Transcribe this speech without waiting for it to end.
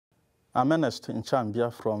I'm Ernest N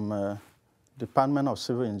Mbia from Department of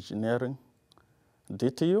Civil Engineering,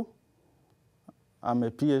 DTU. I'm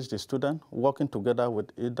a PhD student working together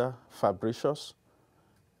with Ida Fabricius.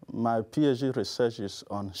 My PhD research is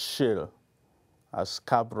on shale as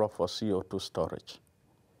carb rock for CO2 storage.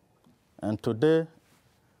 And today,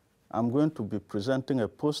 I'm going to be presenting a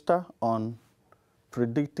poster on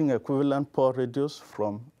predicting equivalent pore radius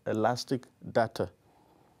from elastic data.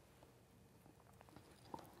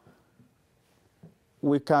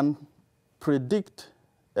 We can predict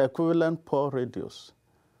equivalent pore radius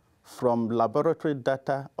from laboratory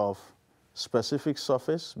data of specific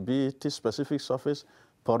surface, be it specific surface,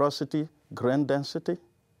 porosity, grain density.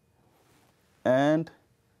 And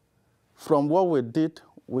from what we did,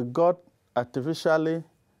 we got artificially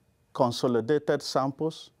consolidated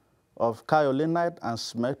samples of kaolinite and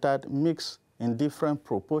smeltite mixed in different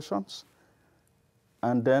proportions.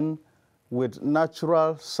 And then with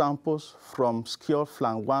natural samples from Skjol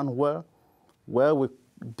Flank 1 well, where we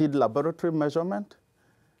did laboratory measurement.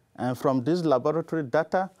 And from this laboratory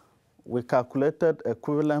data, we calculated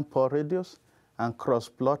equivalent pore radius and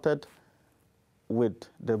cross-plotted with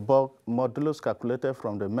the bulk modulus calculated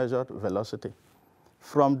from the measured velocity.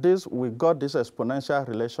 From this, we got this exponential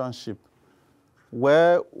relationship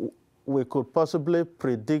where we could possibly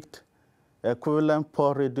predict equivalent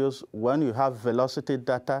pore radius when you have velocity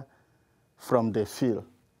data from the field.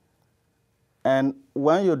 And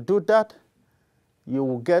when you do that, you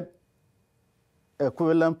will get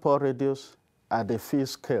equivalent pore radius at the field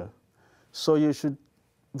scale. So you should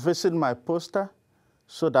visit my poster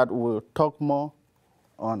so that we'll talk more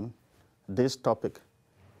on this topic.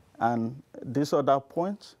 And these other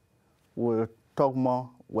points, we'll talk more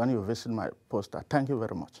when you visit my poster. Thank you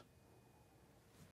very much.